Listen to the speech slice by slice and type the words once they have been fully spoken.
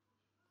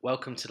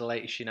Welcome to the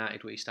latest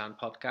United We Stand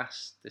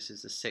podcast. This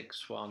is the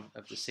sixth one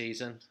of the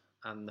season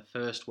and the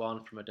first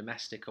one from a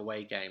domestic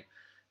away game,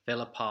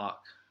 Villa Park.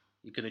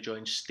 You're going to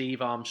join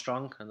Steve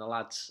Armstrong and the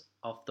lads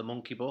off the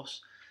Monkey Bus.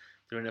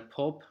 They're in a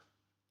pub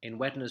in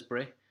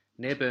Wednesbury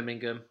near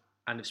Birmingham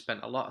and have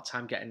spent a lot of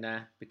time getting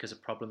there because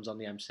of problems on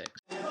the M6.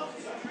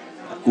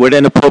 We're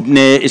in a pub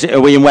are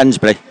we in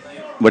Wednesbury?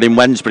 We're in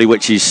Wednesbury,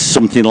 which is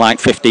something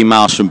like 15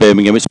 miles from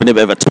Birmingham. It's been a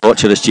bit of a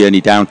torturous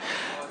journey down.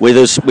 With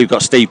us, we've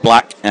got Steve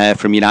Black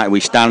from United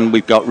We Stand.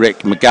 We've got Rick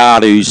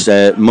McGard, who's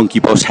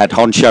Monkey Bus head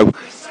honcho.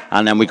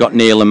 And then we've got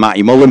Neil and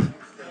Matty Mullen.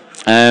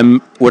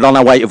 We're on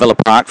our way to Villa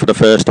Park for the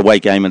first away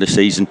game of the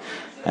season.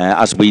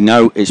 As we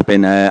know, it's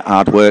been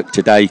hard work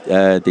today.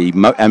 The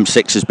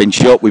M6 has been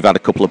shut. We've had a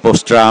couple of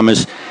bus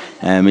dramas.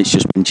 It's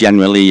just been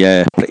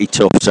generally pretty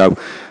tough.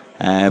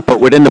 But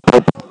we're in the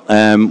pub.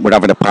 We're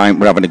having a pint.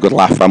 We're having a good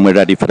laugh, and we're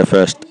ready for the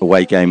first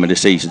away game of the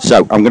season.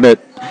 So I'm going to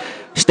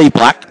Steve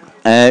Black.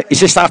 Is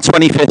this our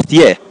 25th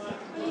year?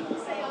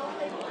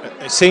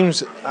 It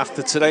seems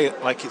after today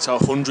like it's our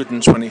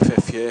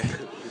 125th year.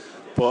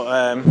 But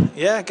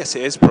I guess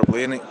it is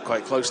probably, isn't it?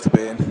 Quite close to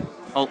being.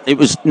 Well, it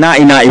was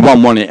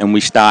 1991, wasn't it? And we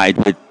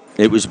started with,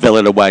 it was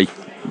Villa away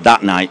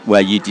that night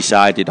where you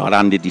decided, or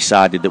Andy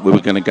decided, that we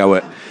were going to go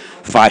at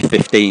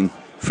 5:15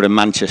 from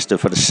Manchester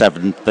for the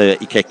 7:30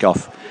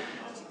 kickoff.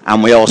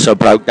 And we also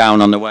broke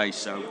down on the way.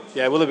 So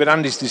yeah, it will have been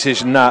Andy's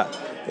decision that.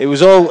 It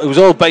was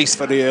all based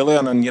very early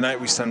on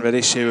United We Stand Red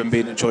issue and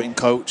being a joint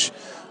coach,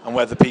 and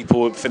whether people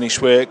would finish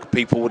work,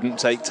 people wouldn't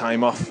take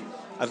time off.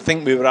 I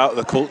think we were out of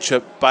the culture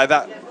by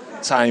that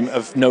time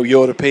of no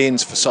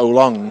Europeans for so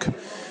long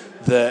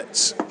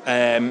that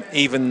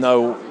even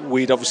though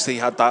we'd obviously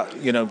had that,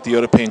 the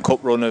European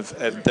Cup run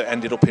that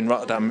ended up in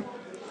Rotterdam,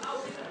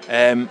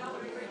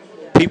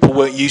 people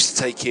weren't used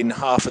to taking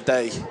half a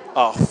day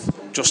off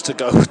just to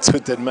go to the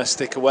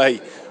domestic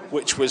away,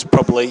 which was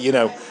probably,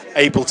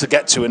 able to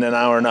get to in an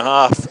hour and a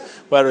half.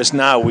 Whereas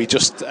now we've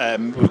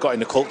got in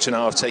the culture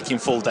now of taking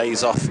full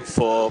days off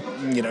for,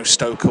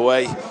 Stoke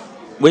away.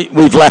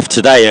 We've left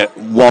today at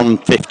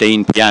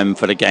 1:15 p.m.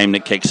 for the game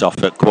that kicks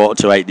off at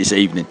 7:45 this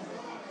evening.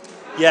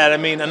 Yeah, I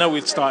know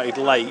we'd started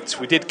late.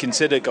 We did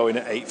consider going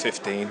at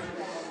 8:15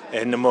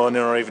 in the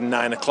morning or even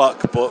 9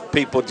 o'clock, but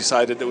people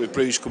decided that with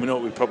Bruges coming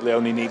up, we probably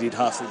only needed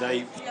half a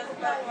day.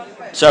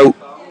 So,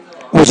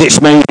 was it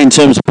smooth in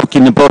terms of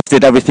booking the bus?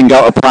 Did everything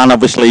go to plan?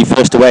 Obviously,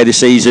 first away of the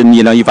season,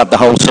 you've had the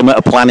whole summer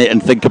to plan it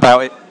and think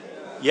about it.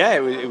 Yeah,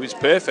 it was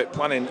perfect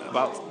planning.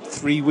 About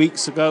 3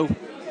 weeks ago,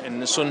 in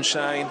the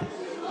sunshine,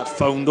 I'd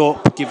phoned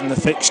up, given the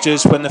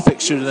fixtures. When the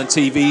fixtures and the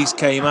TVs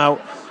came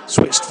out,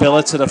 switched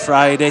Villa to the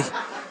Friday,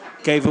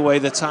 gave away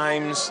the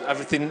times.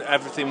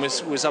 Everything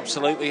was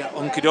absolutely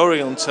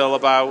hunky-dory until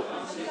about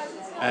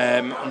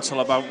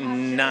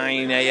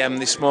 9 a.m.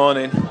 this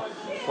morning,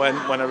 when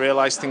I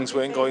realised things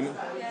weren't going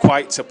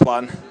quite to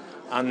plan,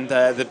 and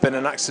there'd been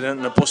an accident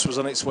and the bus was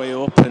on its way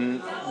up,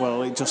 and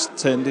it just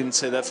turned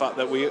into the fact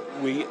that we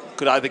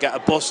could either get a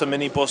bus, a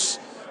minibus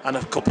and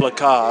a couple of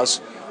cars,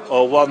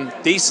 or one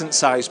decent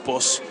sized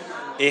bus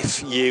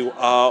if you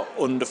are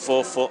under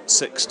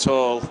 4'6"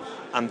 tall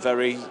and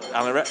very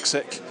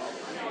anorexic,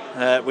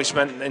 which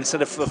meant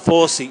instead of the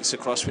 4 seats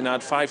across, we now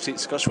had 5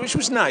 seats across, which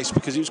was nice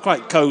because it was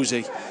quite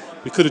cosy.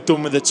 We could have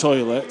done with the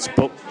toilet,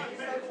 but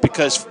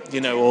because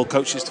all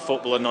coaches to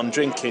football are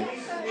non-drinking,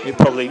 it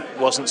probably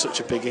wasn't such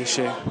a big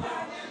issue.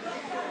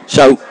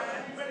 So,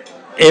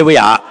 here we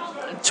are,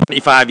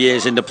 25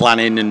 years into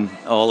planning and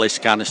all this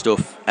kind of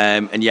stuff,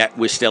 and yet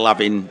we're still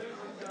having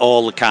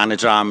all the kind of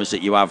dramas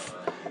that you have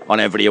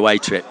on every away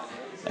trip.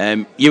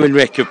 You and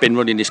Rick have been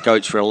running this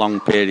coach for a long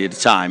period of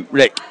time.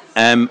 Rick,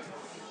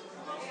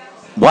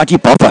 why do you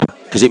bother?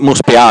 Because it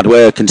must be hard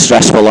work and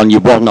stressful on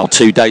your 1 or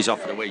 2 days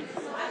off of the week.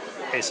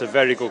 It's a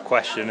very good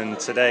question, and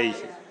today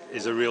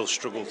is a real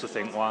struggle to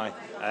think why.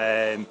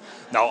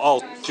 Now,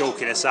 all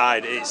joking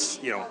aside, it's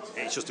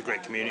just a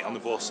great community on the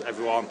bus.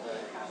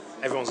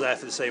 Everyone's there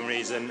for the same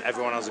reason.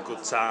 Everyone has a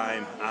good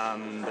time,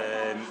 and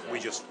we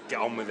just get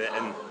on with it.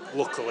 And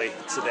luckily,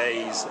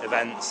 today's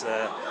events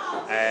are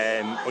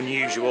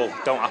unusual.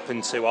 Don't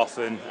happen too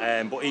often.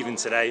 But even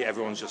today,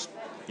 everyone's just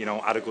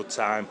had a good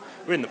time.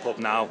 We're in the pub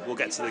now. We'll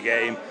get to the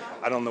game,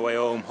 and on the way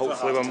home,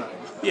 hopefully,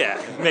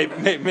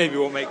 maybe we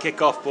won't make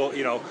kick-off, but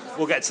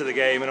we'll get to the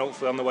game, and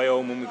hopefully on the way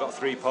home, when we've got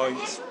 3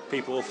 points,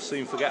 people will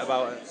soon forget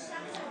about it.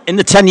 In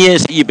the 10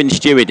 years that you've been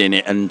stewarding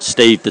it, and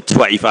Steve, the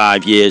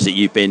 25 years that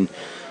you've been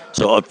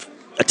sort of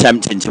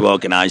attempting to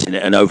organising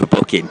it and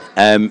overbooking,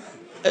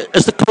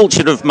 has the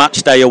culture of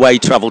match day away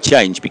travel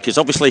changed? Because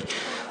obviously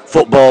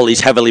football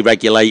is heavily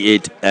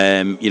regulated.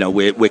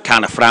 We're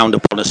kind of frowned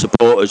upon as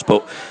supporters,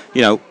 but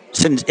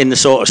since in the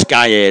sort of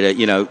Sky era,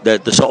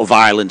 the sort of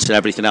violence and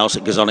everything else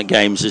that goes on at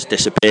games has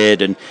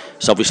disappeared, and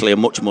it's obviously a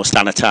much more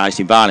sanitised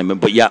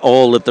environment. But yet,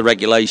 all of the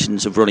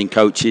regulations of running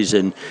coaches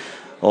and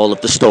all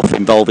of the stuff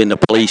involving the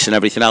police and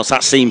everything else,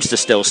 that seems to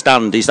still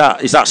stand. Is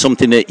that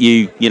something that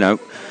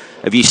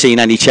have you seen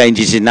any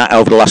changes in that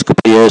over the last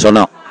couple of years or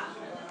not?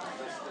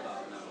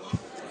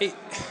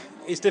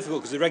 it's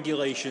difficult because the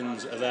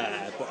regulations are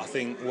there, but I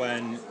think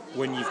when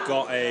you've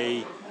got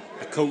a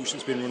coach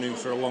that's been running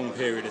for a long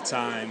period of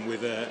time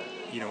with a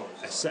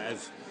set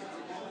of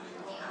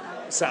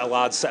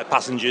lads, set of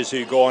passengers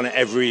who go on it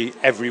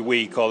every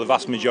week, or the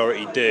vast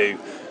majority do,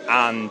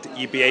 and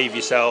you behave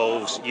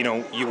yourselves,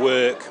 you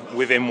work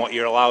within what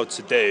you're allowed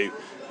to do,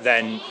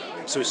 then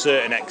to a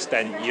certain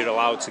extent you're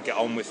allowed to get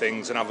on with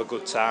things and have a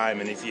good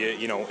time. And if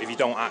you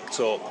don't act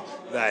up,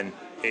 then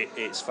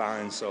it's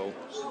fine. So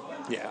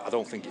yeah, I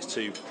don't think it's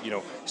too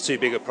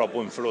big a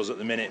problem for us at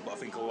the minute. But I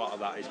think a lot of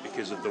that is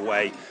because of the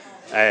way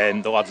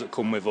the lads that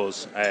come with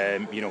us,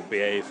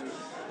 behave.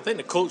 I think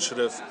the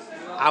culture of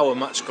our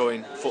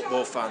match-going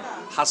football fan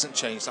hasn't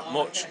changed that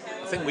much.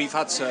 I think we've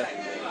had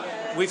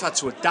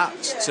to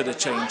adapt to the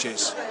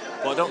changes,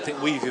 but I don't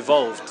think we've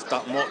evolved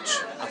that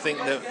much. I think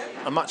that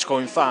a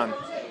match-going fan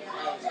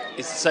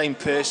is the same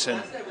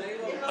person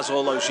as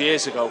all those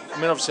years ago.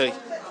 I mean, obviously,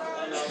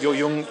 you're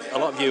young. A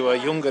lot of you are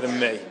younger than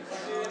me,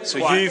 so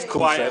you've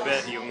come quite through. a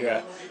bit younger.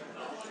 Yeah.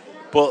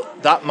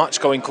 But that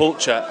match-going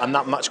culture and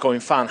that match-going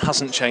fan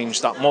hasn't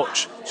changed that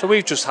much. So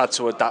we've just had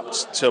to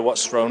adapt to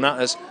what's thrown at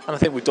us, and I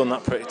think we've done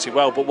that pretty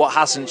well. But what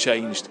hasn't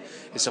changed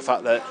is the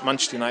fact that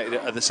Manchester United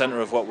are the centre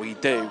of what we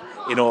do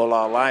in all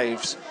our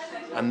lives,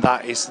 and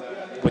that is,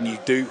 when you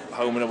do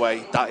home and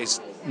away, that is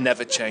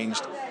never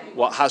changed.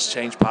 What has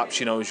changed, perhaps,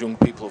 as young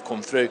people have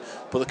come through,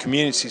 but the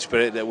community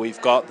spirit that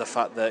we've got, the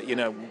fact that,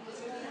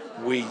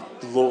 we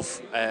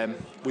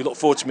look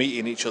forward to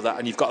meeting each other,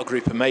 and you've got a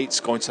group of mates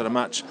going to the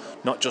match,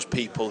 not just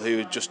people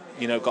who just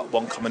got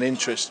one common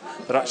interest,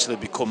 but actually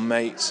become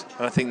mates.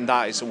 And I think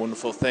that is a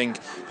wonderful thing,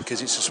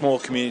 because it's a small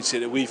community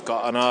that we've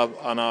got on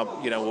our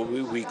what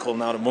we call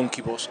now the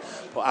Monkey Bus,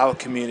 but our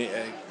community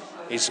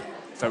is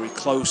very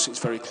close. It's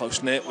very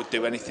close knit. We'd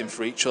do anything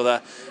for each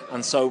other,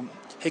 and so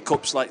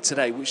hiccups like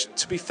today, which,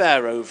 to be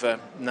fair, over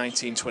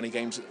 19-20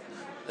 games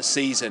a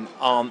season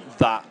aren't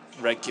that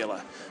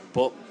regular,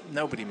 but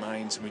nobody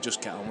minds, and we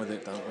just get on with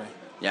it, don't we?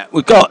 Yeah,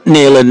 we've got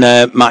Neil and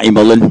Matty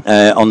Mullen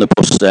on the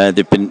bus.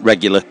 They've been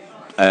regular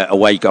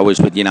away goers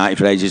with United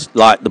for ages.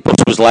 Like, the bus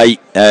was late.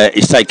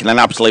 It's taken an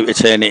absolute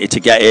eternity to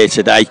get here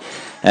today.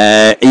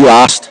 Are you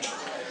asked?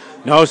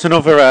 No, it's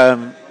another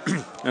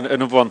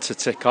another one to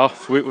tick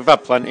off. We've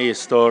had plenty of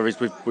stories.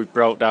 We've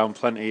broke down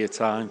plenty of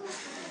time.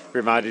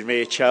 Reminded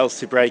me of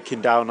Chelsea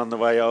breaking down on the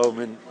way home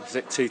in, was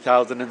it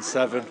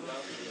 2007?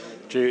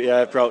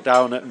 Broke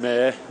down at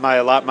May.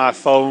 My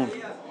phone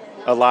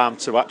alarm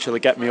to actually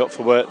get me up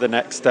for work the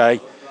next day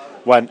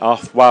went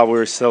off while we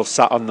were still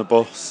sat on the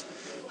bus.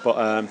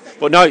 But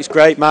no, it's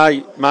great.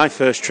 My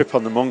first trip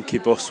on the Monkey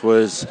Bus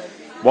was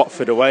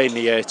Watford away in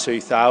the year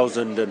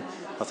 2000, and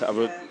I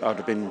think I'd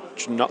have been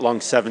not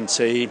long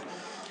 17.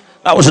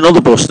 That was another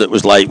bus that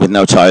was late with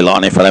no toilet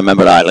on, if I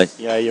remember rightly.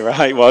 Yeah, you're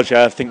right. Well,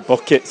 yeah, I think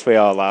buckets we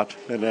all had,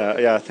 and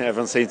I think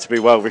everyone seemed to be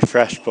well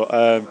refreshed. But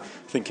I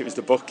think it was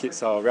the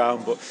buckets all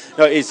round. But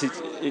no,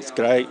 it's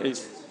great.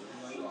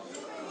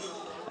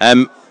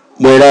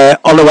 We're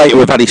on the way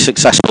to a very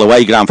successful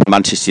away ground for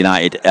Manchester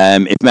United.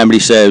 If memory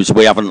serves,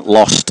 we haven't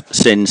lost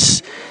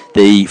since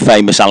the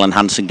famous Alan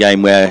Hansen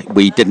game where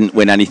we didn't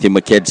win anything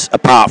with kids,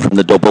 apart from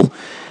the double.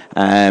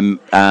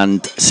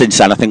 And since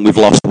then, I think we've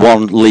lost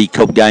one League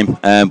Cup game,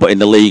 but in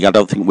the league, I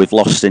don't think we've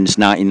lost since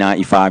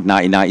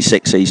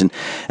 1995-1996 season.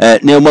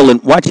 Neil Mullen,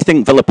 why do you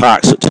think Villa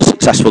Park's such a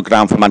successful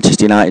ground for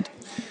Manchester United?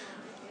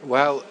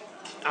 Well,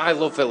 I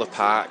love Villa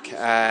Park.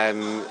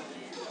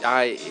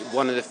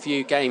 One of the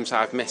few games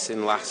I've missed in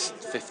the last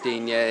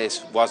 15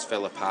 years was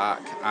Villa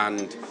Park,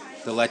 and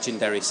the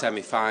legendary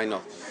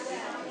semi-final,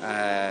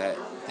 the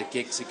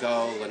Giggsy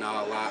goal and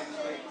all that.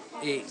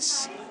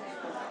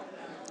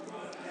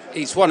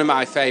 It's one of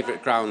my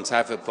favourite grounds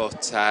ever,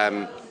 but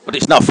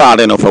it's not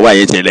far enough away,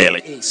 is it,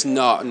 really? It's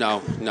not,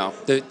 no.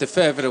 The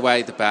further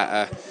away, the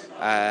better.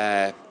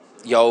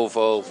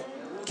 Yeovil,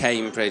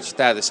 Cambridge,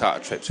 they're the sort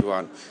of trips we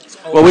want.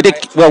 Well,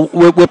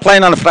 we're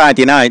playing on a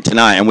Friday night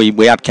tonight, and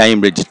we had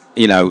Cambridge,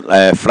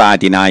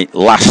 Friday night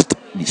last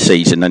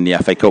season in the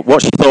FA Cup.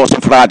 What's your thoughts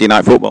on Friday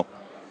night football?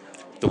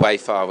 The way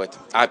forward.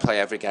 I play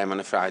every game on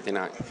a Friday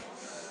night.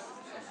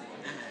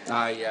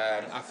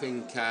 I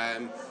think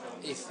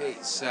if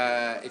it's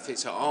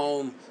at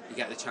home, you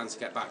get the chance to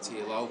get back to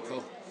your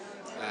local.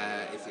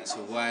 If it's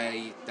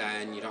away,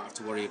 then you don't have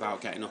to worry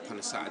about getting up on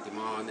a Saturday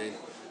morning,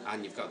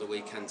 and you've got the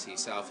weekend to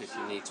yourself if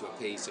you need to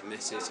appease the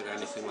missus or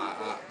anything like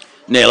that.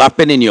 Neil, I've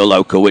been in your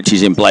local, which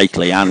is in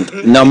Blakely, and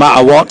no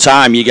matter what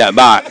time you get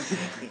back,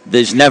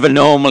 there's never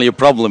normally a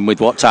problem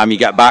with what time you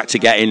get back to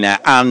get in there,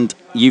 and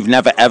you've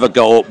never ever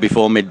go up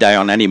before midday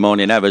on any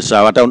morning ever,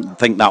 so I don't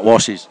think that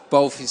washes.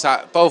 Both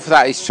of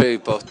that is true,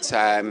 but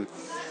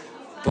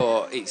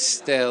it's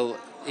still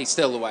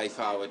the way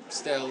forward.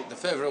 Still, the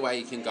further away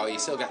you can go, you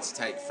still get to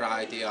take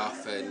Friday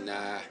off, and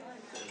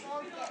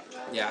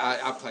Yeah,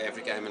 I play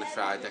every game on a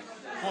Friday.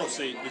 Oh,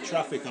 see, the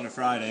traffic on a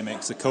Friday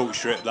makes the coach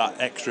trip that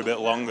extra bit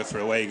longer for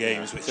away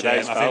games, which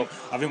I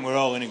think we're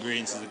all in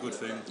agreement is a good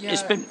thing. Yeah.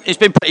 It's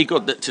been pretty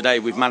good that today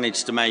we've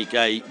managed to make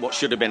what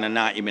should have been a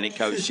 90-minute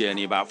coach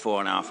journey about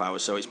 4.5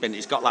 hours. So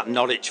it's got that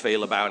Norwich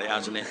feel about it,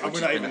 hasn't it? And we're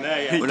not even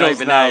there yet. We're not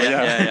even there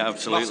yet. Yeah,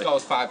 absolutely. Last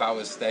goal's 5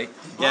 hours, Steve.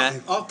 Yeah.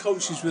 Are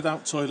coaches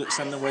without toilets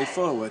then the way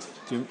forward?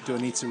 Do I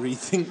need to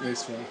rethink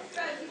this one?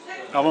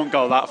 I won't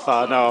go that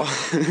far, no.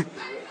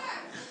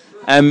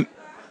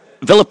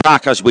 Villa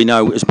Park, as we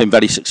know, has been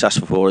very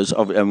successful for us.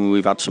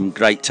 We've had some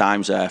great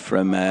times there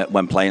from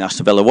when playing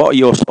Aston Villa. What are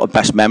your sort of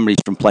best memories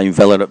from playing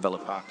Villa at Villa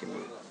Park?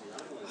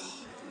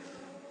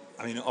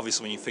 I mean,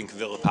 obviously, when you think of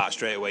Villa Park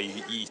straight away,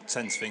 you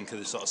tend to think of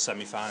the sort of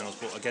semi-finals.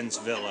 But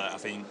against Villa, I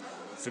think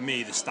for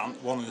me,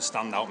 one of the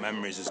standout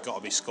memories has got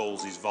to be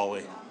Scholes'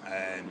 volley.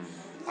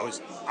 I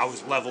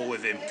was level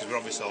with him because we're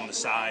obviously on the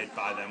side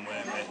by then,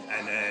 weren't we?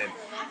 And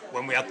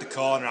when we had the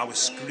corner, I was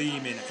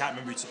screaming. I can't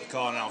remember who took the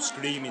corner. I was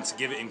screaming to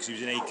give it in because he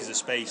was in acres of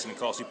space, and of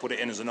course he put it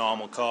in as a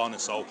normal corner.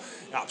 So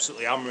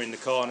absolutely hammering the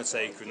corner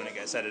taker, and then it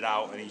gets headed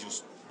out, and he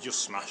just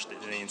smashed it,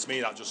 didn't he? And to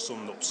me, that just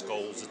summed up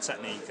Scholes. The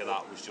technique of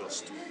that was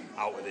just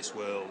out of this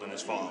world, and I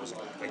just thought it was a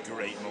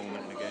great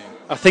moment in the game.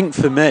 I think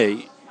for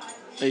me,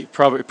 it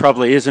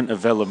probably isn't a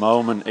Villa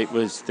moment. It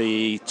was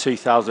the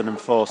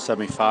 2004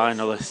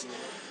 semi-final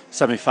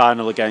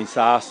against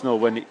Arsenal,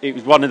 when it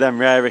was one of them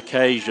rare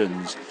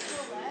occasions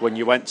when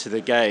you went to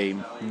the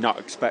game not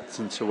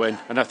expecting to win.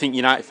 And I think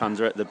United fans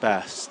are at the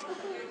best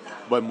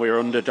when we're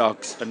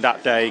underdogs. And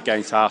that day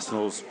against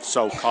Arsenal's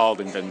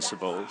so-called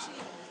Invincibles,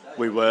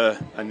 we were,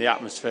 and the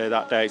atmosphere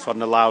that day, it's one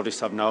of the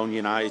loudest I've known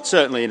United.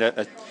 Certainly in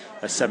a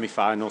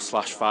semi-final /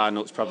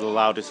 final, it's probably the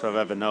loudest I've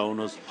ever known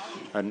us.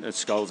 And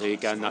Scholes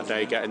again that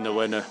day getting the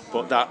winner.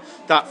 But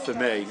that for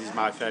me is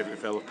my favourite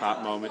Villa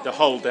Park moment. The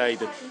whole day,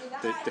 the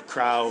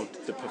crowd,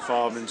 the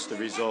performance, the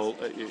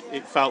result,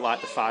 it felt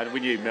like the final. We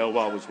knew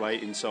Millwall was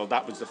waiting, so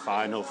that was the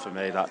final for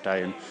me that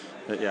day. And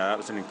that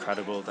was an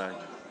incredible day.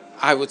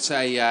 I would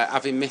say,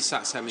 having missed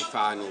that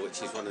semi-final,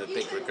 which is one of the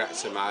big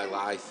regrets of my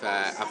life,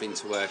 having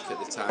to work at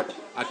the time,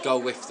 I'd go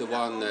with the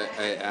one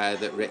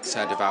that Rick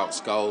said about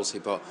Scholes,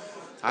 but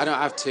I don't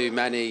have too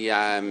many.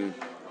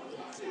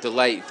 The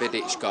late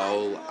Vidic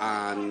goal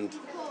and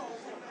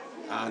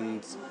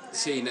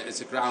seeing it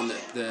as a ground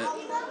that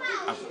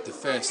the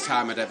first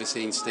time I'd ever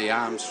seen Steve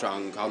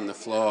Armstrong on the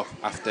floor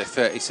after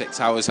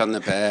 36 hours on the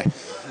Bear.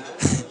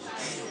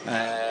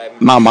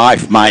 My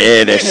wife might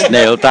hear this,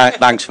 Neil.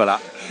 Thanks for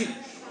that.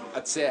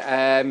 That's it.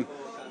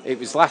 It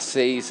was last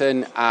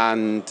season,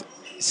 and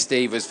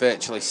Steve was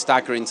virtually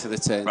staggering to the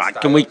turnstile. Right,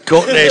 can we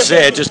cut this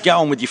here? Just get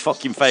on with your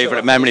fucking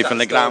favourite memory from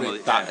the ground.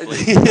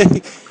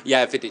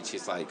 Yeah, Vidic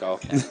is like goal.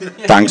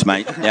 Thanks,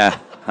 mate. Yeah,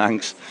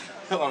 thanks.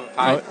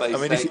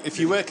 If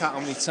you work out how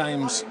many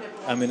times,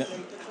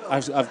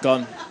 I've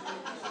gone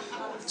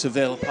to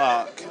Villa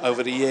Park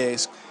over the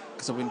years,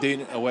 because I've been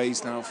doing it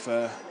aways now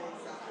for,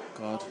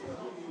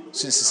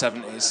 since the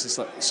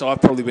 70s. So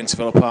I've probably been to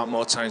Villa Park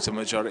more times than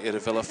the majority of the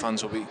Villa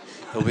fans will be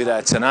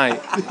there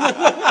tonight.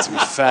 To be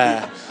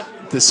fair,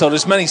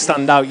 there's many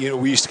stand out.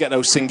 We used to get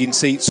those singing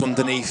seats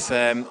underneath,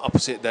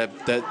 opposite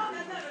the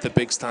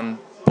big stand.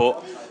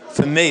 But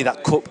for me,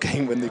 that cup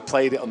game when they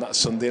played it on that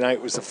Sunday night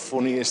was the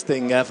funniest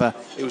thing ever.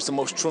 It was the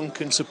most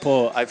drunken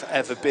support I've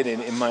ever been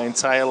in my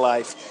entire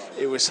life.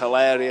 It was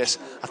hilarious.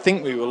 I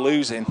think we were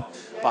losing,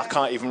 but I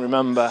can't even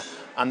remember.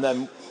 And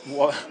then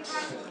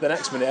the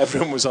next minute,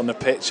 everyone was on the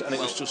pitch, and it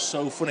was just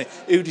so funny.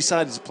 Who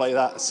decided to play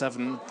that at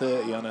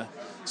 7:30 on a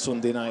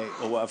Sunday night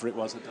or whatever it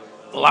was?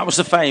 Well, that was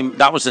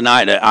the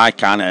night that I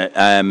kind of,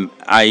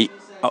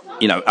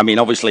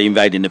 obviously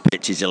invading the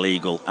pitch is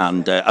illegal,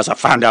 and as I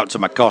found out to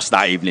my cost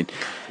that evening,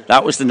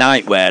 that was the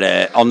night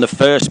where on the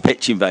first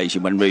pitch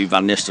invasion when Ruud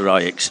van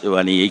Nistelrooy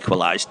when he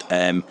equalised,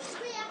 I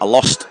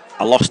lost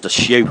a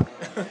shoe,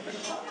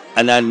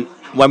 and then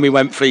when we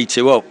went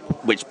 3-2 up,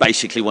 which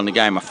basically won the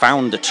game, I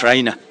found a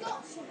trainer.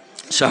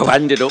 So I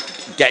ended up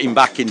getting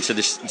back into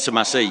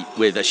my seat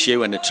with a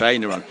shoe and a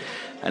trainer on,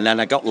 and then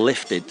I got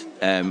lifted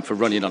for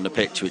running on the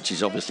pitch, which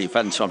is obviously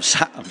offence. So I'm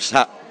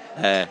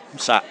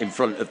sat in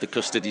front of the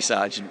custody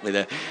sergeant with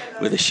a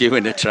shoe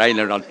and a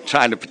trainer on,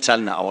 trying to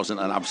pretend that I wasn't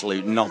an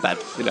absolute knobhead,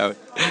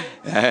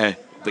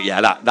 But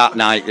yeah, that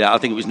night, I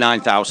think it was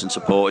 9,000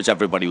 supporters.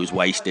 Everybody was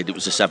wasted. It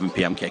was a 7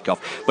 p.m. kickoff,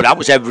 but that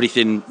was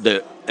everything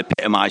that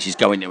epitomises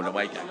going to an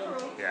away game.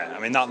 Yeah,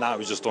 that night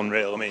was just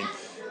unreal.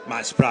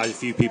 Might surprise a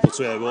few people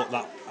to hear, but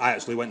that I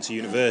actually went to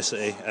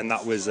university, and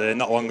that was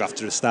not long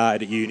after I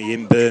started at uni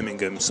in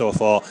Birmingham. So I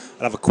thought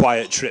I'd have a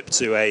quiet trip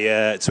to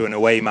an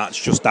away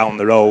match just down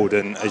the road,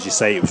 and as you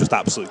say, it was just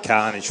absolute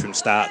carnage from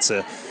start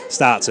to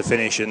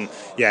finish. And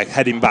yeah,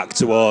 heading back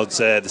towards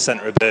the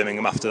centre of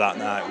Birmingham after that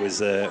night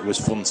was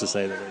fun, to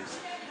say the least.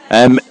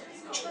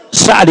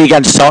 Saturday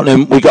against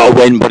Tottenham, we got a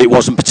win, but it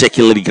wasn't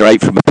particularly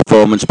great from a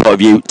performance point of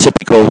view.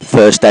 Typical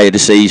first day of the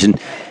season.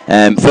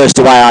 First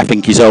away, I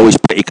think, is always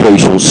pretty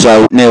crucial.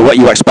 So, Neil, what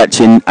are you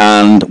expecting,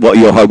 and what are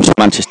your hopes for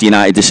Manchester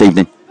United this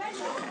evening?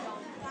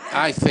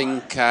 I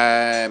think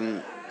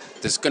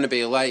there's going to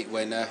be a late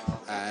winner.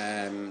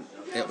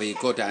 It'll be a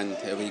good end.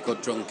 It'll be a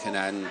good drunken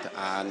end,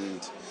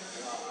 and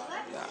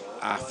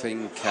I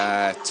think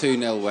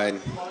 2-0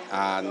 win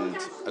and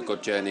a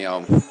good journey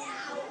home.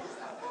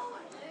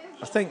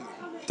 I think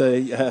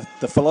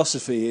the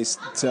philosophy is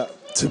to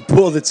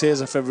pour the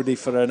tears off everybody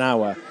for an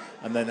hour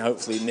and then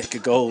hopefully nick a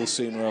goal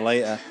sooner or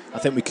later. I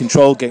think we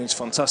control games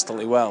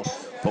fantastically well,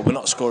 but we're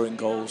not scoring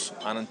goals,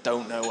 and I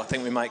don't know. I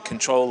think we might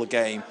control the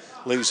game,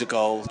 lose a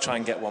goal, try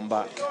and get one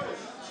back.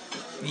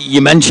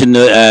 You mentioned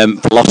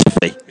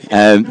philosophy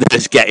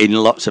that's getting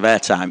lots of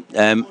airtime.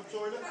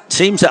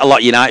 Seems that a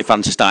lot of United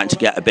fans are starting to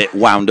get a bit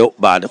wound up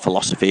by the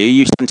philosophy. Are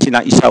you sensing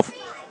that yourself?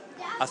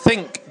 I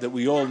think that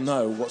we all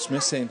know what's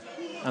missing,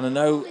 and I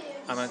know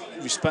and I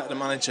respect the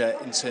manager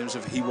in terms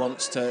of he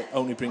wants to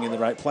only bring in the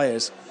right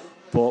players,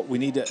 but we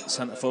need a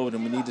centre forward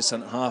and we need a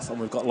centre half, and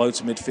we've got loads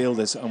of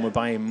midfielders and we're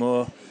buying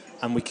more,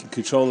 and we can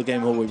control the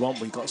game all we want.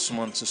 But you've got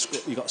someone to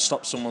you've got to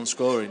stop someone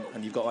scoring,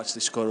 and you've got to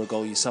actually score a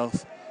goal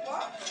yourself.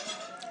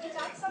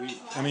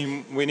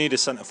 We need a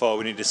centre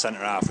forward, we need a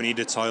centre half, we need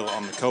a toilet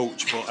on the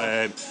coach, but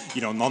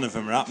none of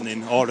them are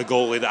happening, or a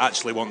goalie that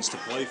actually wants to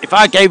play. If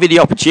I gave you the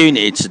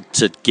opportunity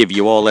to give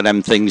you all of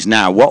them things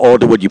now, what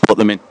order would you put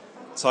them in?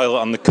 Toilet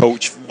on the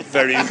coach,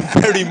 very,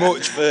 very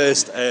much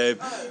first.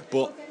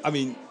 But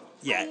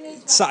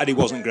Saturday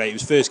wasn't great. It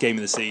was first game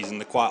of the season.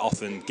 They're quite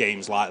often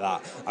games like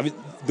that.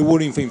 The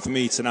worrying thing for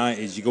me tonight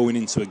is you're going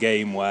into a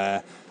game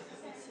where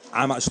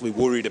I'm actually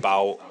worried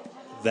about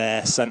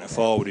their centre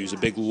forward, who's a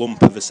big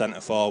lump of a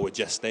centre forward,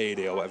 Jess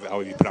Stady, or whatever,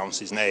 however you pronounce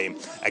his name,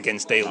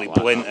 against Daley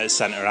Blint at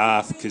centre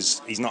half,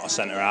 because he's not a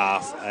centre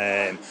half.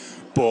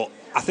 But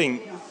I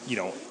think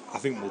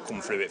we'll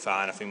come through it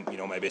fine. I think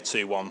maybe a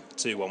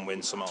 2-1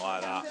 win, something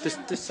like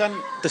that.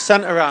 The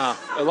centre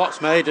half, a lot's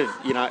made of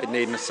United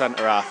needing a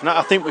centre half. Now,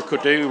 I think we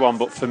could do one,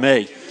 but for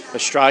me, a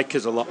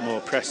striker's a lot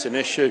more pressing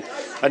issue,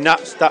 and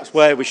that's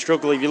where we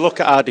struggle. If you look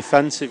at our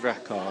defensive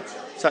record,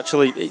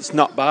 it's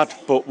not bad,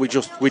 but we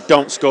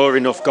don't score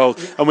enough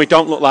goals, and we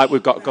don't look like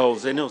we've got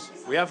goals in us.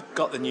 We have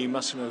got the new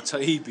Massimo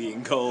Taibi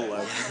in goal,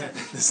 though.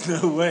 There's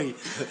no way.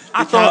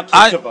 I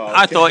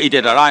thought he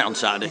did all right on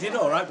Saturday. He did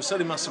all right, but so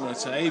did Massimo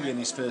Taibi in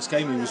his first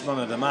game. He was man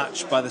of the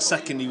match. By the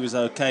second, he was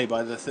okay.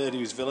 By the third, he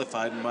was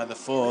vilified, and by the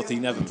fourth, he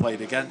never played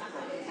again.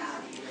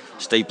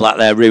 Steve Black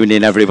there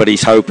ruining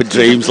everybody's hope and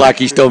dreams like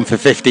he's done for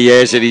 50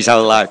 years in his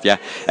whole life, yeah.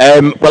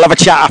 We'll have a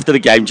chat after the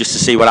game just to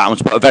see what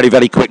happens, but a very,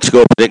 very quick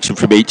score prediction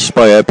from each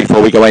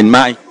before we go in.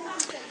 Matty?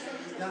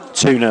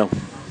 2-0.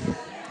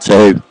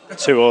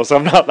 2-2.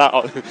 I'm not that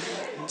on.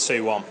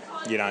 2-1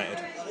 United.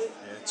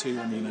 Yeah,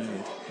 2-1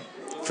 United.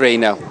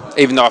 3-0.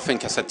 Even though I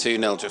think I said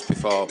 2-0 just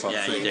before. But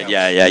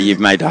yeah, you've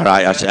made that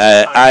right.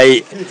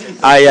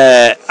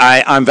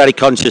 I'm very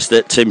conscious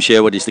that Tim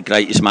Sherwood is the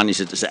greatest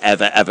manager that's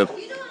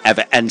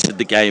ever entered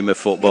the game of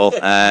football,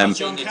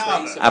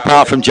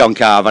 apart from John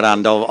Carver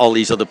and all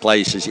these other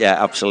places.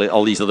 Yeah, absolutely,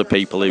 all these other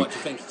people who. What do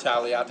you think of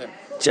Charlie Adam?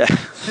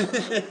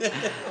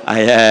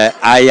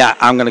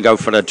 I'm going to go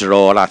for a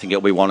draw. I think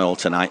it'll be 1-1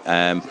 tonight,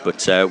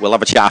 but we'll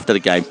have a chat after the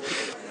game.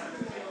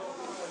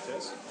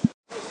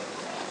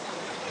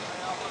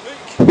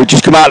 We've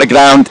just come out of the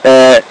ground.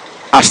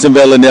 Aston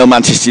Villa 0,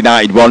 Manchester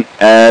United 1.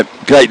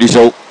 Great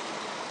result.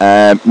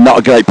 Not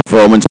a great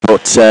performance,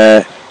 but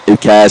who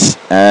cares?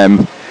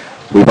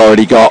 We've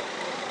already got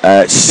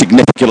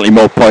significantly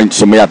more points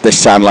than we had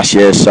this time last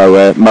year,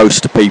 so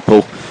most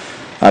people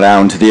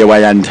around the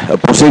away end are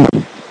buzzing.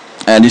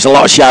 And there's a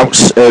lot of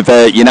shouts of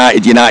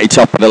United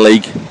top of the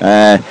league.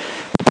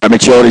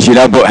 Premature, as you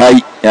know, but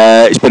hey,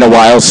 it's been a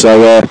while,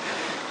 so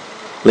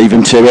leave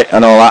them to it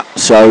and all that.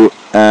 So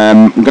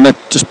I'm going to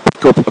just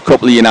pick up a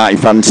couple of United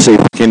fans, see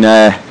if we can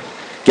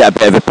get a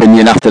bit of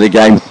opinion after the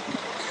game,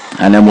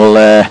 and then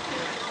we'll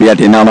be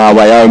heading on our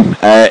way home.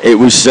 It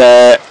was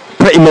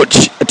pretty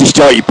much a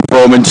disjointed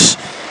performance.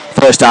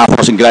 First half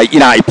wasn't great.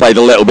 United played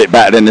a little bit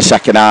better in the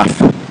second half,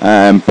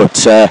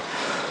 but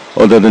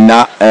other than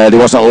that, there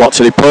wasn't a lot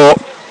to report.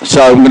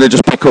 So I'm going to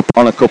just pick up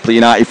on a couple of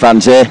United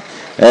fans here.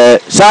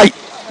 Si, going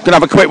to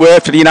have a quick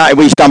word for the United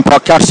We Stand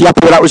podcast. You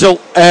happy with that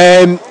result?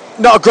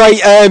 Not a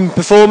great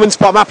performance,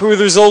 but I'm happy with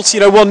the results.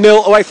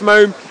 1-0 away from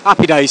home.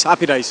 Happy days.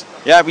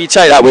 Yeah, will you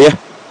take that, will you?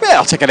 Yeah,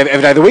 I'll take it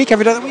every day of the week.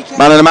 Yeah.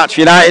 Man of the match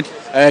for United?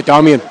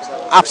 Darmian.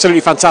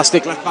 Absolutely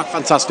fantastic. Left back,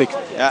 fantastic.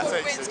 Yeah.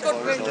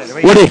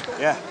 Woody?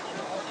 Yeah.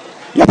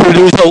 You happy with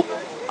the result?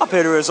 Happy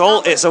with the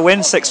result. It's a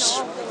win,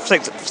 six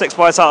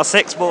points out of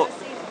 6, but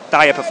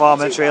dire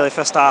performance really,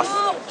 first half.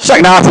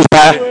 Second half was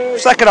better.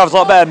 Second half was a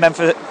lot better.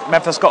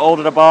 Memphis got hold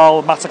of the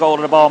ball, Mata got hold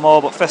of the ball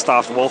more, but first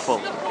half was woeful.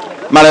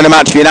 Man of the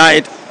match for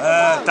United?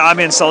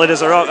 Darmian solid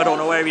as a rock. I don't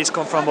know where he's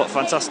come from, but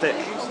fantastic.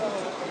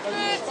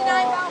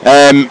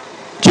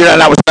 Do you know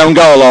that was an own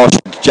goal, or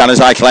should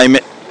Januzaj claim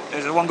it?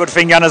 There's one good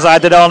thing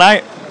Januzaj did all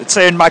night.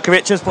 Saying Micah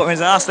Richards put him in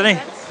his arse, didn't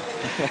he?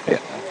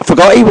 I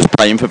forgot he was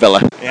playing for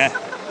Villa. Yeah.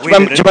 Do you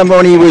remember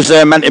when he was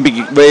meant to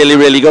be really,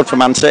 really good for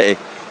Man City?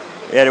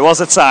 Yeah, there was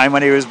a time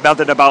when he was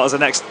belted about as the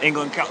next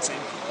England captain,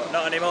 but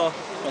not anymore.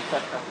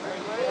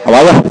 How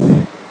are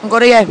you? I'm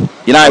good, are you?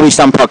 United We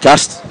Stand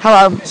podcast.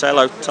 Hello. Say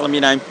hello. Tell them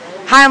your name.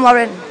 Hi, I'm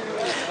Lauren.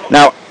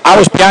 Now, I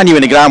was behind you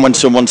in the ground when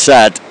someone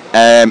said,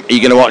 are you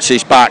going to watch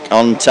this back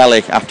on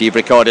telly after you've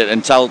recorded it?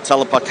 And tell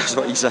the podcast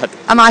what you said.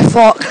 Am I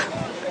fuck?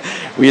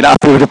 Were you not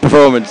happy with the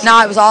performance?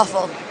 No, it was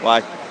awful.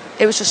 Why?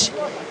 It was just...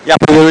 You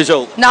happy with the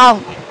result?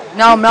 No,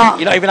 I'm not.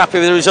 You're not even happy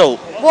with the result?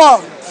 Well,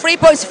 3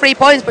 points are 3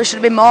 points, but it should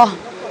have been more.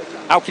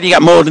 How can you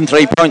get more than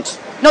 3 points?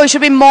 No, it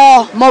should be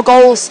more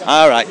goals.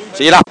 All right,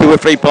 so you're happy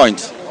with 3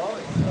 points?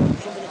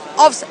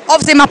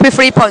 Obviously, I'm happy with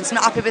 3 points. I'm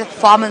not happy with the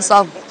performance,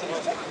 though.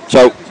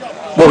 So,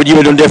 what would you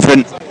have done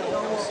different?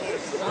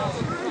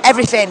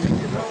 Everything.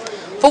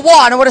 For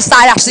one, I would have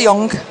started Ashley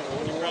Young.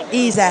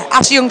 Easy.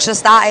 Ashley Young should have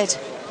started.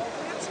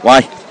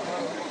 Why?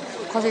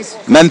 Because he's...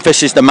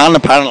 Memphis is the man,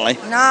 apparently.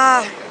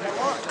 Nah.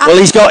 Well,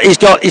 he's got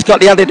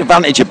the added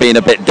advantage of being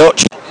a bit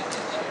Dutch.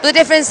 But the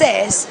difference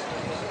is,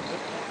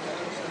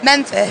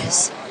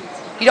 Memphis,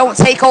 you don't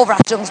take over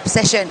Ashley Young's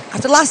position.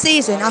 After last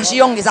season, Ashley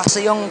Young is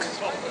Ashley Young.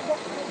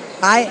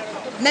 Right?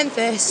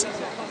 Memphis,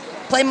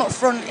 play him up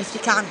front if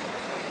you can.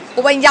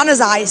 But when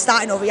Januzaj is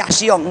starting over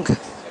Ashley Young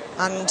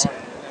and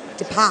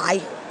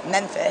Depay,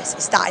 Memphis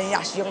is starting in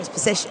Ashley Young's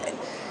position,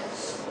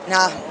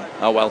 nah.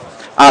 Oh well.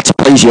 Hard to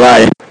please you, are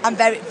you? I'm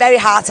very, very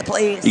hard to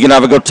please. You're going to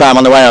have a good time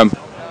on the way home?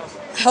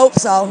 Hope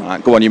so.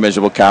 Right, go on, you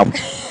miserable cow.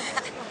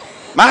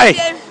 Matty,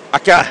 I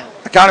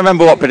can't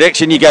remember what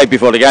prediction you gave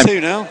before the game.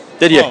 2-0.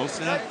 Did you? Close,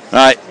 yeah.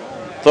 Right.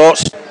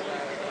 Thoughts?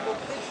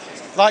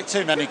 Like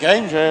too many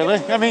games,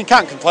 really. I mean,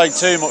 can't complain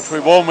too much. We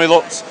won, we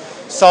looked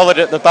solid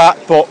at the back,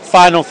 but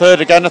final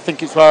third again, I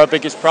think it's where our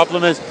biggest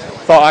problem is.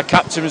 Thought our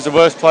captain was the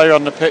worst player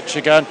on the pitch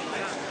again.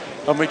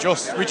 And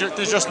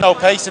there's just no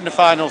pace in the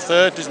final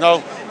third. There's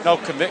no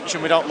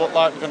conviction. We don't look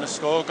like we're going to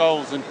score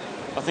goals, and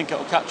I think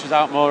it'll catch us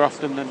out more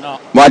often than not.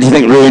 Why do you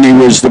think Rooney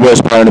was the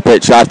worst player on the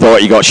pitch? I thought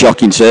he got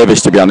shocking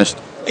service, to be honest.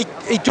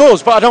 He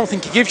does, but I don't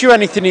think he gives you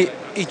anything.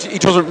 He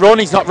doesn't run.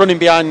 He's not running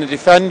behind the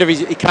defender.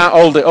 He can't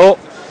hold it up.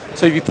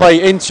 So if you play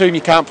it into him,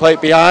 you can't play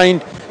it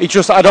behind.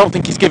 I don't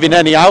think he's giving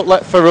any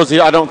outlet for us.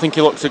 I don't think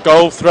he looks a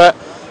goal threat.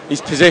 His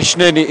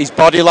positioning, his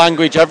body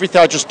language, everything.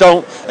 I just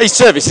don't. His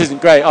service isn't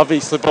great,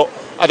 obviously, but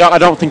I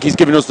don't think he's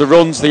giving us the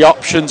runs, the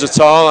options at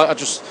all.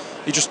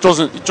 He just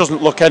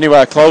doesn't look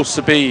anywhere close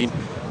to being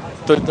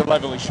the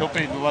level he should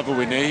be, the level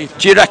we need.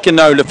 Do you reckon,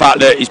 though, the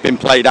fact that he's been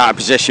played out of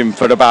position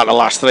for about the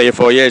last 3 or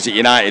 4 years at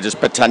United has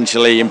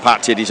potentially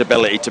impacted his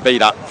ability to be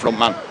that front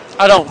man?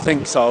 I don't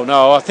think so.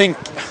 No, I think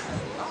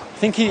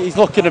he's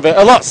looking a bit.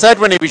 A lot said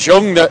when he was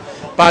young that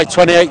by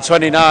 28,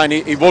 29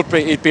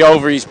 he'd be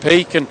over his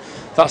peak, and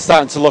that's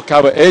starting to look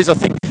how it is. I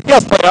think he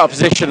has played out of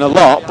position a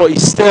lot, but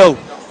he's still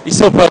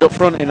played up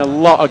front in a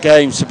lot of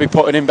games to be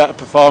putting in better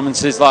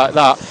performances like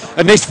that.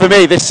 And this, for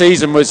me, this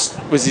season was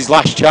his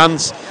last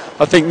chance.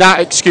 I think that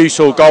excuse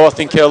will go. I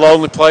think he'll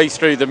only play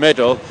through the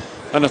middle,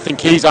 and I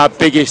think he's our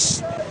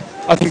biggest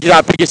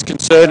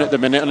concern at the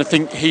minute, and I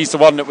think he's the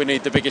one that we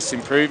need the biggest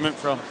improvement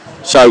from.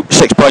 So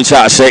 6 points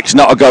out of 6,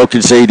 not a goal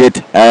conceded.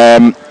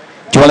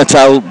 Do you want to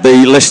tell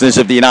the listeners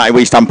of the United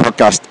We Stand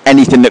podcast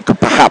anything that could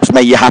perhaps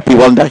make you happy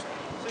one day?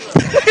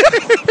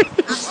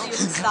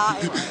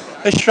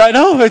 It's right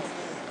now.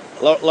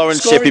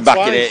 Lauren's shipping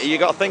back in here. You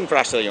got a thing for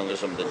Ashley Young or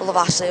something? I love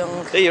Ashley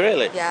Young. Do you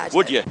really? Yeah.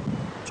 Would you?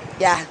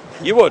 Yeah.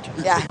 You would?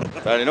 Yeah.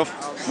 Fair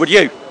enough. Would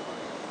you?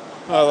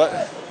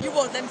 Well, you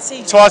want them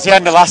to. Towards the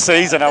end of last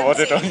season, I would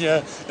have done.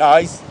 Yeah. No,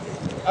 I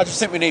just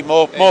think we need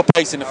more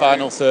pace in the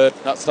final third.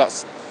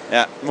 That's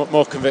yeah.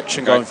 More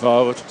conviction going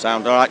forward.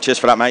 Sound all right. Cheers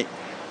for that, mate.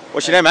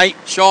 What's your name, mate?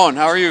 Sean,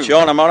 how are you?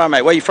 Sean, I'm all right,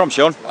 mate. Where are you from,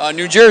 Sean?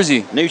 New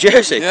Jersey. New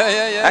Jersey?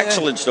 Yeah.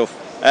 Excellent stuff.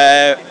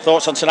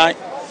 Thoughts on tonight?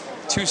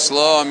 Too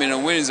slow. I mean, a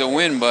win is a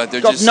win, but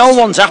they're God, just... no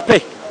one's happy.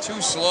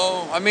 Too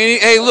slow. I mean,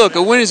 hey, look,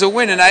 a win is a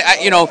win, and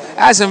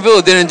Aston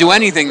Villa didn't do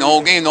anything the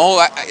whole game.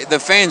 The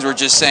fans were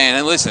just saying,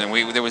 and listen,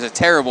 there was a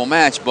terrible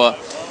match, but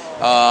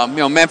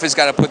Memphis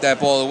got to put that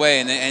ball away,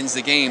 and it ends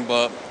the game.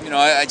 But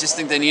I just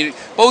think they needed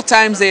both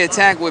times they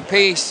attacked with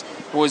pace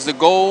was the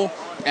goal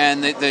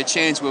and the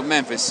chance with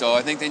Memphis. So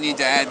I think they need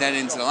to add that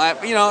into the line.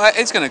 But,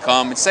 it's going to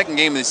come. It's second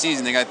game of the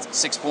season. They got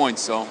 6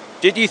 points. So.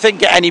 Did you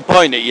think at any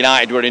point that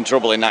United were in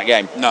trouble in that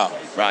game? No.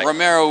 Right.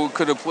 Romero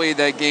could have played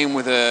that game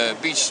with a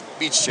beach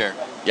chair.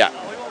 Yeah.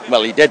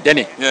 Well, he did,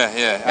 didn't he?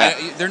 Yeah.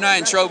 They're not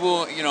in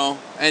trouble,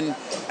 And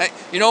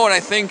you know what I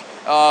think?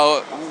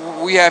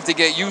 We have to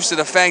get used to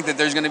the fact that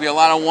there's going to be a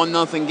lot of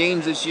 1-0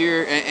 games this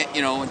year, and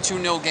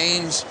 2-0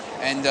 games.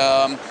 And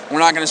we're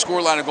not going to score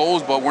a lot of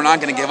goals, but we're not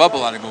going to give up a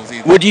lot of goals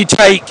either. Would you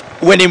take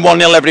winning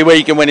 1-0 every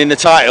week and winning the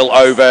title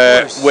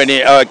over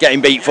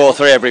getting beat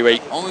 4-3 every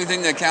week? Only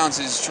thing that counts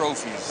is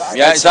trophies.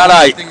 Yeah, that's the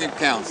only thing that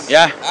counts.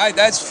 Yeah.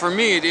 That's for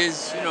me. It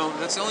is.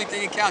 That's the only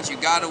thing that counts. You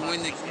got to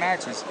win the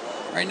matches.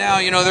 Right now,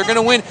 they're going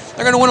to win.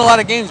 They're going to win a lot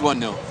of games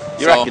 1-0.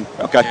 You reckon?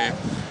 Okay. Yeah.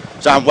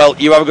 Sam, well,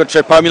 you have a good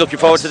trip home. You looking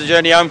forward to the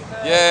journey home?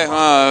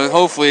 Yeah.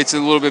 Hopefully, it's a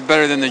little bit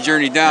better than the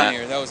journey down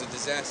here. That was a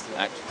disaster.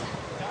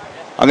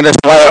 I'm going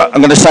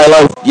to say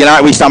hello,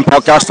 United We Stand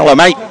podcast. Hello,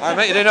 mate. Hi,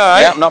 mate. You doing all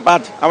right? Yeah, not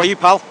bad. How are you,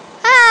 pal?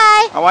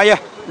 Hi. How are you?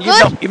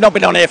 You've not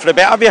been on here for a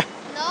bit, have you?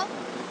 No.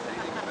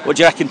 What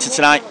do you reckon to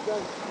tonight?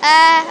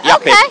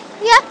 Okay. happy?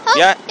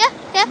 Yeah. Yeah?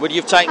 Yeah. Would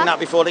you have taken that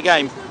before the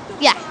game?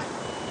 Yeah.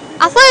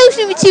 I thought it was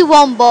going to be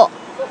 2-1, but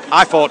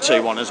I thought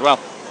 2-1 as well.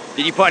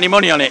 Did you put any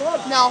money on it?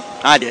 no.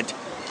 I did.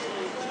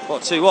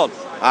 What, 2-1?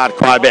 I had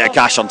quite a bit of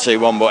cash on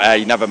 2-1, but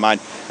hey, never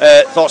mind.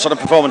 Thoughts on the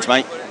performance,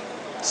 mate?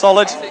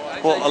 Solid,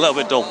 but a little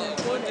bit dull.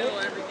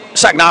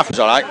 Second half was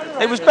all right.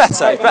 It was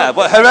better,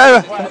 but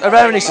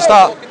Herrera needs to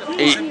start.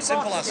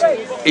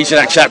 He's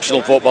an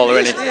exceptional footballer,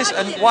 isn't he? He is,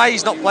 and why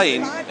he's not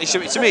playing, he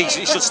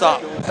should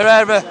start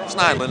Herrera,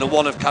 Schneiderlin, and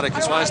one of Carrick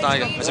and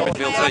Schweinsteiger as a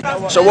midfield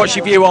three. So what's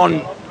your view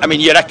on, I mean,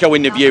 you're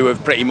echoing the view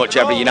of pretty much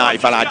every United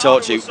fan I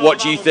talk to. What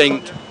do you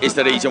think is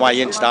the reason why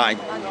he isn't starting?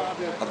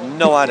 I've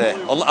no idea.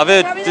 I've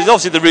heard, there's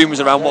obviously the rumours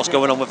around what's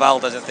going on with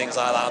Valdez and things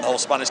like that, and the whole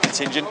Spanish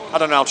contingent. I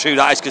don't know how true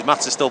that is because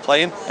Mats is still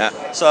playing.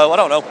 Yeah. So I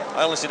don't know.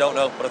 I honestly don't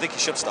know, but I think he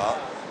should start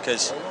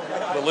because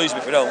we'll lose him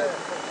if we don't.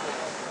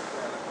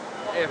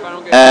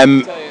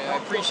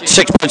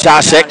 6 points out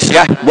of 6,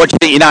 yeah. What do you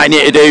think United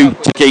need to do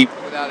to keep,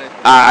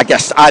 I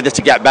guess, either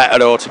to get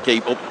better or to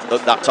keep up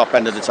at that top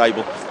end of the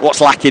table?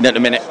 What's lacking at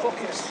the minute?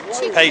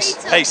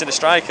 Pace in the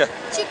striker.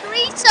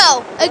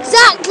 Chicharito,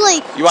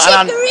 exactly. You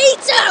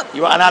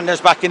want an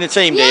Anders back in the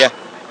team, do you?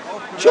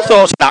 What's your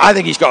thoughts on that? I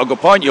think he's got a good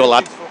point, your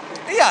lad.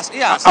 He has.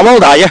 How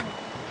old are you?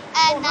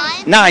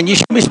 9. 9. You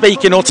should be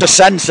speaking utter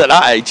sense at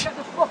that age.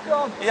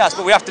 He has,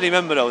 but we have to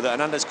remember though that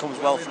Hernandez comes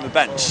well from the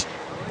bench.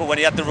 But when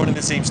he had the run in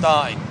the team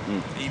starting,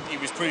 he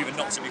was proven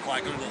not to be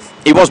quite good enough.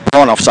 He was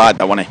born offside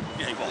though, wasn't he?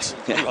 Yeah,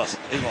 he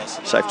was.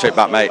 Safe trip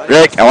back, mate.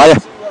 Rick, how are you?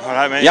 All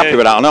right, mate. You happy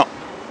with that or not?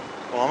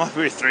 Well, I'm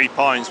happy with 3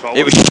 points, but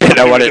It was shit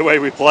though, wasn't it? the way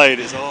we played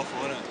is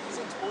awful, isn't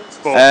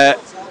it?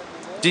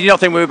 But Did you not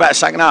think we were better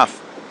second half?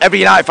 Every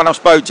United fan I've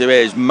spoke to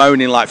is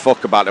moaning like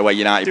fuck about the way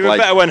United they were played.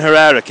 better when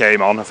Herrera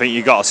came on. I think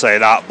you got to say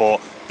that,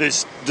 but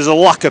there's a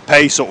lack of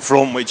pace up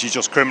front, which is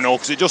just criminal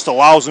because it just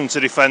allows them to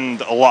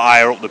defend a lot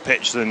higher up the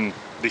pitch than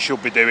they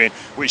should be doing,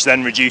 which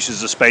then reduces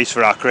the space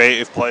for our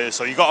creative players.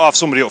 So you've got to have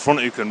somebody up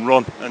front who can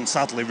run, and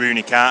sadly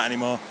Rooney can't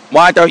anymore.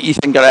 Why don't you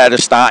think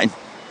Herrera's starting?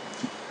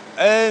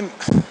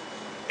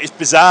 It's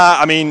bizarre.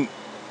 I mean,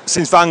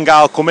 since Van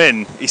Gaal come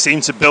in, he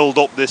seemed to build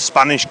up this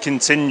Spanish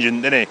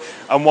contingent, didn't he?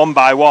 And one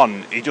by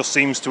one, he just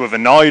seems to have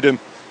annoyed him.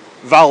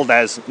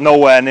 Valdez,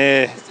 nowhere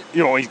near.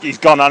 You know, he's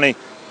gone, hasn't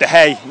he? De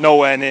Gea,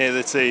 nowhere near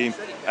the team.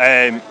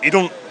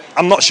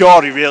 I'm not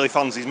sure he really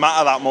fancies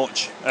Mata that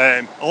much.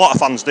 A lot of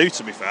fans do,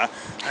 to be fair.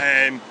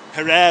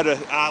 Herrera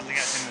hardly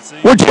gets in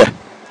the team. Would you?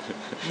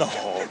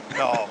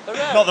 No,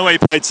 not the way he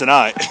played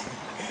tonight.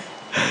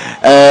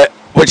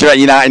 What do you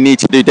reckon United need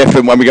to do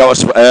different when we go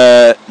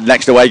to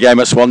next away game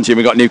at Swansea?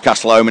 We've got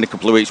Newcastle home in a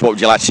couple of weeks. What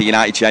would you like to see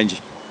United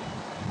change?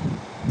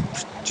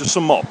 Just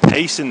some more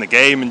pace in the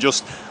game, and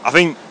just I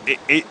think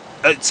it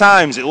at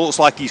times it looks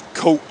like he's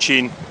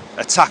coaching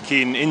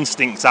attacking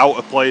instincts out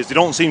of players. They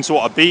don't seem to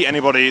want to beat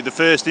anybody. The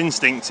first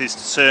instinct is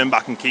to turn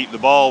back and keep the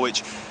ball,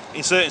 which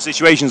in certain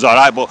situations are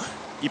right, but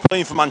you're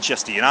playing for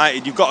Manchester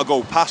United, you've got to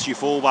go past your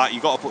fullback,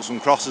 you've got to put some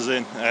crosses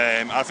in.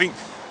 I think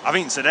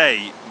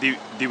today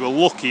they were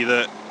lucky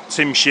that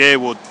Tim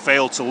Sherwood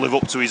failed to live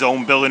up to his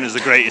own billing as the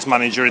greatest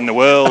manager in the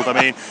world.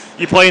 I mean,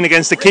 you're playing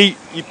against a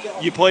keeper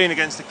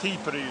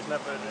who's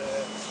never.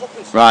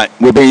 Right,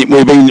 we're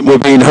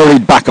being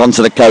hurried back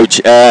onto the coach.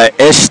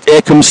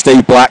 Here comes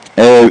Steve Black,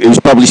 who's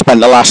probably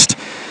spent the last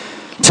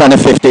 10 or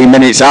 15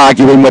 minutes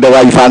arguing with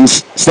away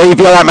fans. Steve,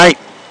 you alright, mate?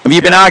 Have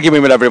you been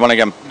arguing with everyone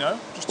again? No.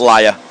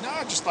 Liar. No,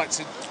 I'd just like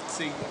to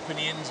see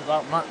opinions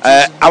about matches.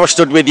 I was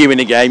stood with you in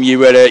the game. You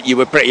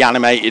were pretty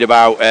animated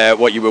about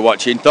what you were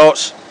watching.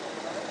 Thoughts?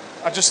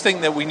 I just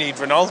think that we need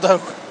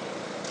Ronaldo.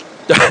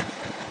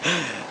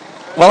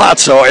 Well, that'd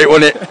sort it,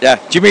 wouldn't it? Yeah.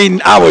 Do you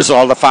mean ours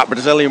or the fat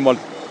Brazilian one?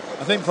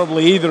 I think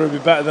probably either would be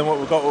better than what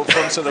we've got up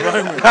front at the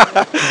moment.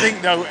 I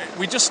think, no,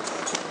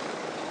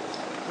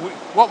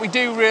 what we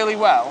do really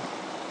well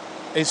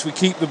is we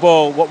keep the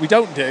ball. What we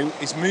don't do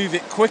is move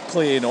it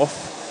quickly enough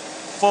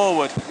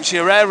forward, which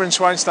Herrera and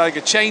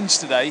Schweinsteiger changed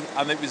today,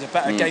 and it was a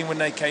better game when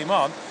they came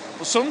on.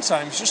 But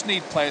sometimes you just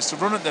need players to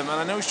run at them, and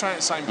I know he's trying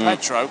to sign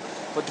Pedro,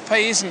 but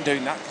Depay isn't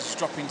doing that because he's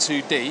dropping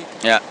too deep.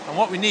 Yeah. And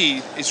what we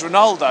need is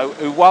Ronaldo,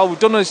 who, while we've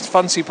done his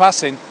fancy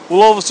passing,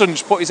 will all of a sudden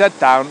just put his head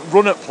down,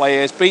 run at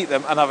players, beat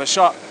them, and have a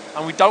shot.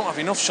 And we don't have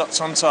enough shots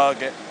on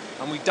target,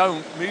 and we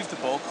don't move the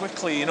ball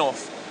quickly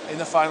enough in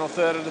the final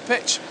third of the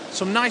pitch.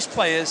 Some nice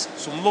players,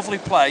 some lovely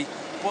play,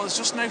 but there's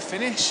just no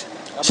finish.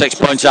 6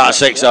 points out of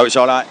 6, though, it's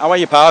all right. How are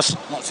you, Pass?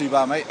 Not too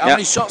bad, mate. How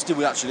many shots did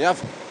we actually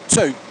have?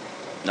 2.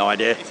 No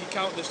idea. If you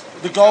count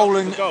the goal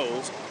and the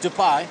goals,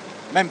 Depay,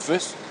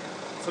 Memphis.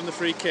 From the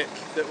free kick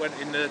that went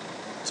in the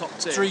top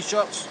tier. 3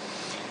 shots.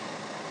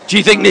 Do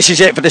you think this is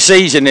it for the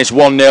season, this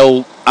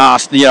 1-0,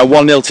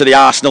 1-0 to the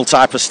Arsenal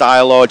type of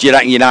style, or do you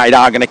reckon United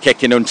are going to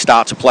kick in and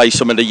start to play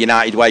some of the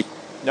United way?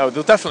 No,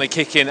 they'll definitely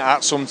kick in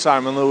at some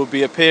time, and there will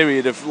be a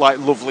period of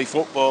lovely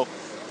football.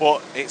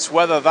 But it's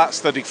whether that's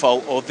the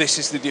default or this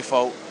is the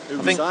default.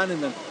 Signing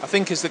them? I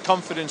think as the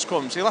confidence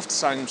comes, he'll have to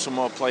sign some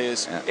more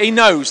players. Yeah. He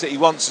knows that he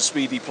wants a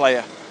speedy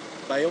player.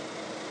 Bale?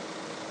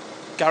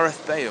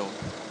 Gareth Bale?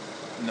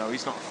 No,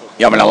 he's not.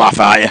 You're having a laugh,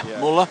 are you? Yeah.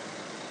 Muller?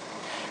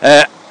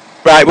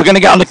 Right, we're going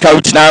to get on the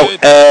coach now.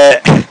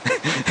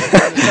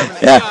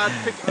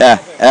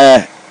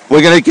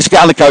 We're going to just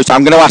get on the coach.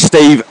 I'm going to ask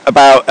Steve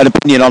about an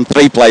opinion on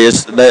 3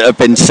 players that have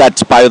been said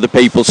by other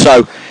people.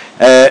 So,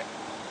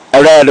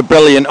 Herrera,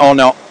 brilliant or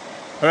not?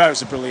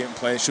 Herrera's a brilliant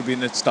player. Should be in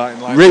the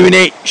starting line.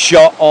 Rooney,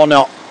 shot or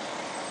not?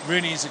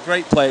 Rooney is a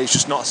great player. He's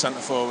just not a centre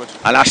forward.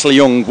 And Ashley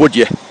Young, would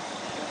you?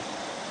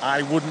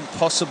 I wouldn't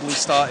possibly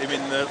start him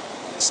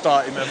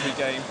every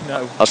game.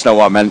 No. That's not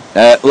what I meant.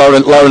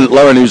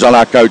 Lauren, who's on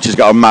our coach, has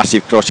got a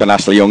massive crush on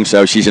Ashley Young,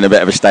 so she's in a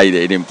bit of a state that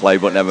he didn't play,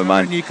 but never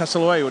mind.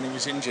 Newcastle away when he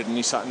was injured and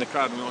he sat in the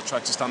crowd and we all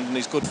tried to stand on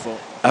his good foot.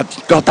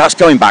 God, that's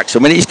going back. So,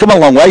 I mean, he's come a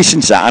long way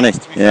since that,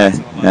 hasn't he? Yeah.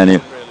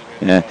 Anyway.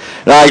 Yeah.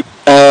 Right.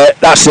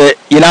 That's it.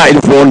 United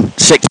have won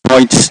 6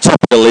 points, top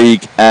of the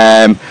league.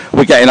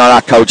 We're getting on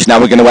our coach now.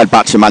 We're going to head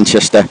back to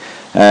Manchester.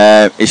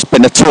 It's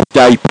been a tough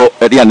day, but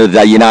at the end of the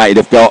day, United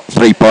have got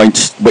 3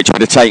 points, which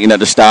we'd have taken at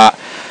the start.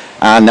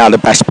 And now the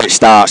best bit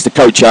starts. The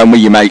coach home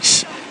with your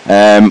mates.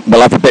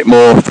 We'll have a bit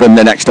more from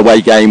the next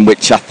away game,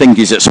 which I think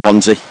is at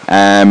Swansea.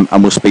 And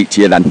we'll speak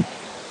to you then.